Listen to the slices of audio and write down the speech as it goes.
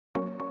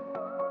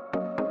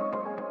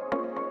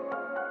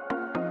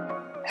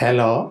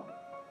Hello,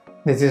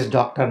 this is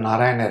Dr.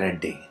 Narayana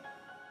Reddy.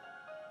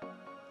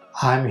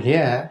 I am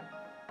here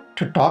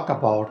to talk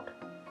about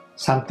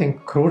something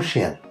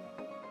crucial.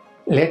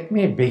 Let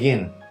me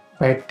begin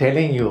by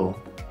telling you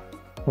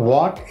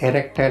what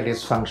erectile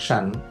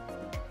dysfunction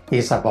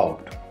is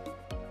about.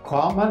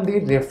 Commonly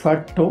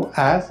referred to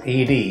as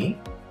ED,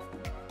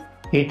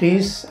 it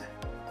is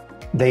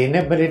the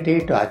inability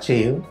to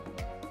achieve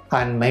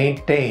and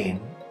maintain,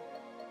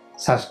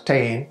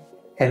 sustain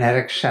an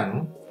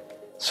erection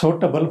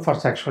suitable for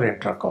sexual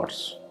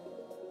intercourse.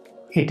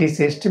 It is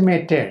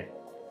estimated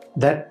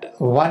that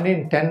 1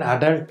 in 10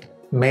 adult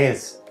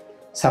males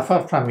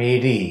suffer from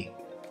ED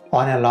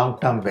on a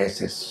long-term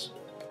basis.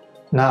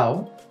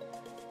 Now,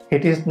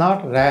 it is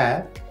not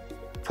rare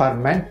for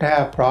men to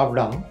have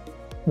problem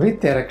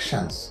with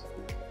erections,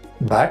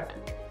 but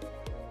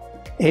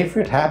if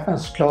it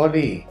happens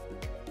slowly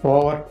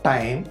over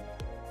time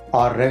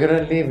or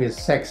regularly with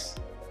sex,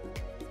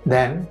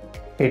 then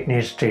it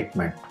needs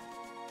treatment.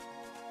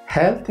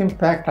 Health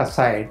impact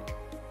aside,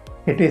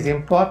 it is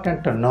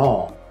important to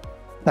know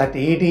that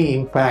ED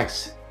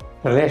impacts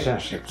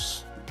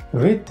relationships.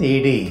 With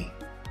ED,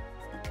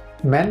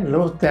 men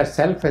lose their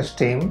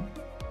self-esteem,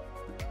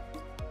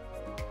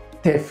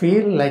 they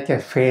feel like a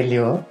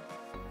failure,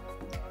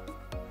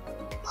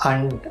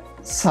 and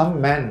some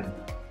men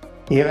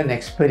even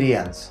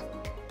experience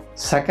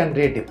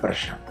secondary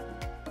depression.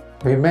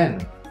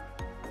 Women,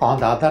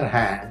 on the other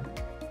hand,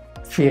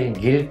 feel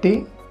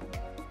guilty,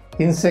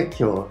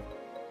 insecure,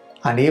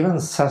 and even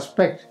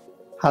suspect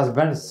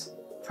husband's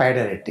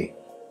fidelity.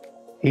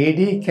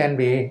 ED can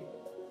be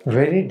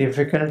very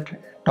difficult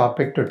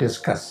topic to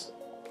discuss,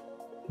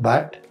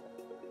 but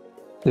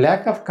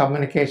lack of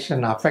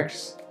communication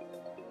affects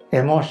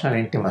emotional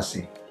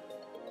intimacy.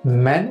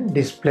 Men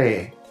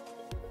display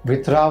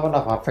withdrawal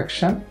of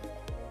affection,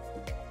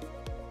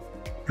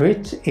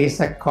 which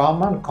is a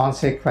common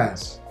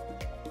consequence,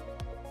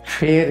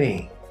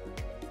 fearing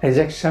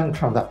rejection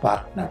from the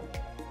partner.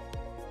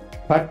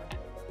 But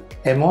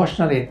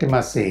emotional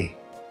intimacy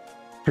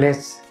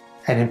plays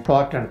an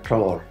important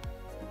role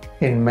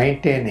in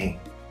maintaining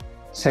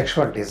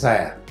sexual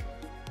desire.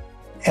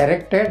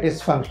 Erectile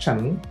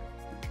dysfunction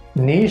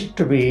needs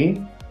to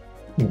be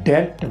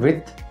dealt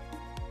with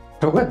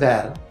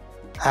together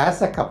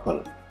as a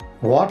couple.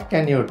 What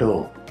can you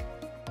do?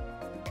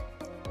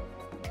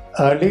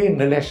 Early in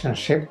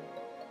relationship,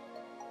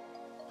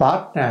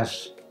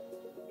 partners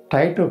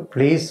try to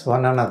please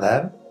one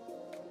another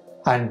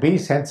and be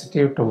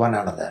sensitive to one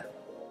another.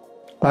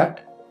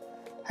 But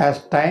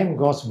as time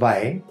goes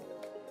by,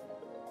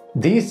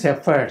 these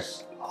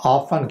efforts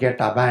often get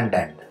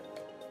abandoned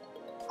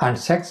and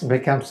sex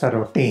becomes a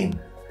routine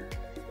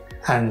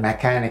and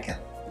mechanical.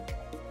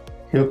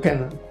 You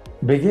can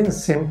begin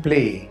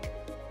simply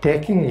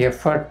taking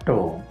effort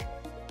to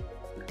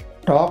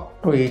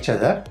talk to each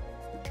other,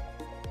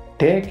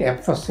 take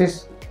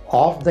emphasis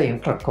off the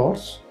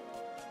intercourse,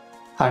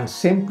 and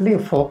simply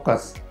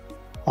focus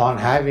on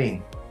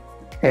having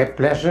a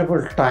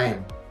pleasurable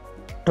time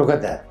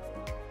together.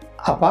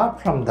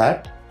 Apart from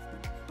that,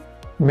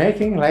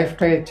 making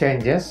lifestyle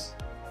changes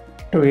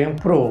to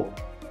improve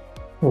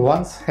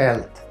one's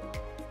health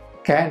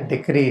can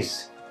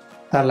decrease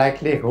the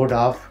likelihood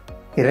of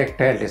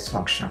erectile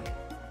dysfunction.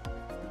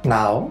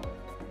 Now,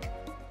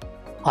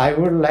 I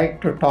would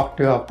like to talk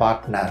to your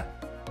partner.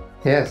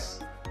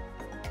 Yes,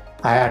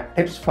 I have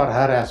tips for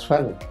her as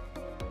well.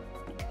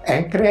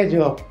 Encourage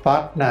your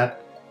partner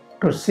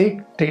to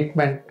seek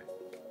treatment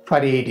for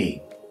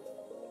ED.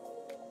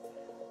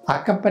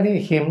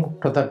 Accompany him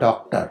to the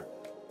doctor.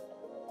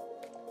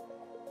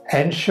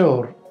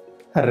 Ensure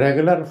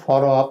regular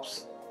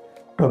follow-ups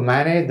to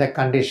manage the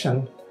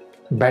condition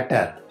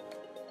better.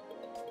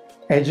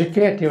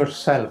 Educate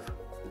yourself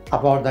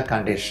about the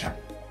condition.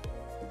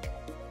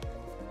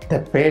 The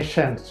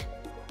patients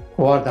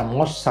who are the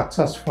most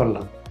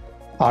successful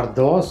are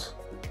those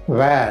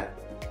where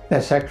the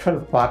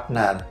sexual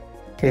partner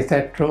is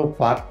a true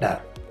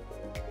partner.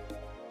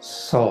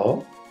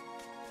 So,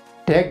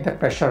 take the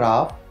pressure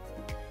off,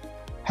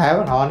 have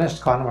an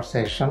honest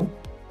conversation,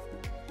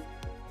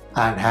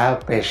 and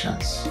have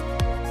patience.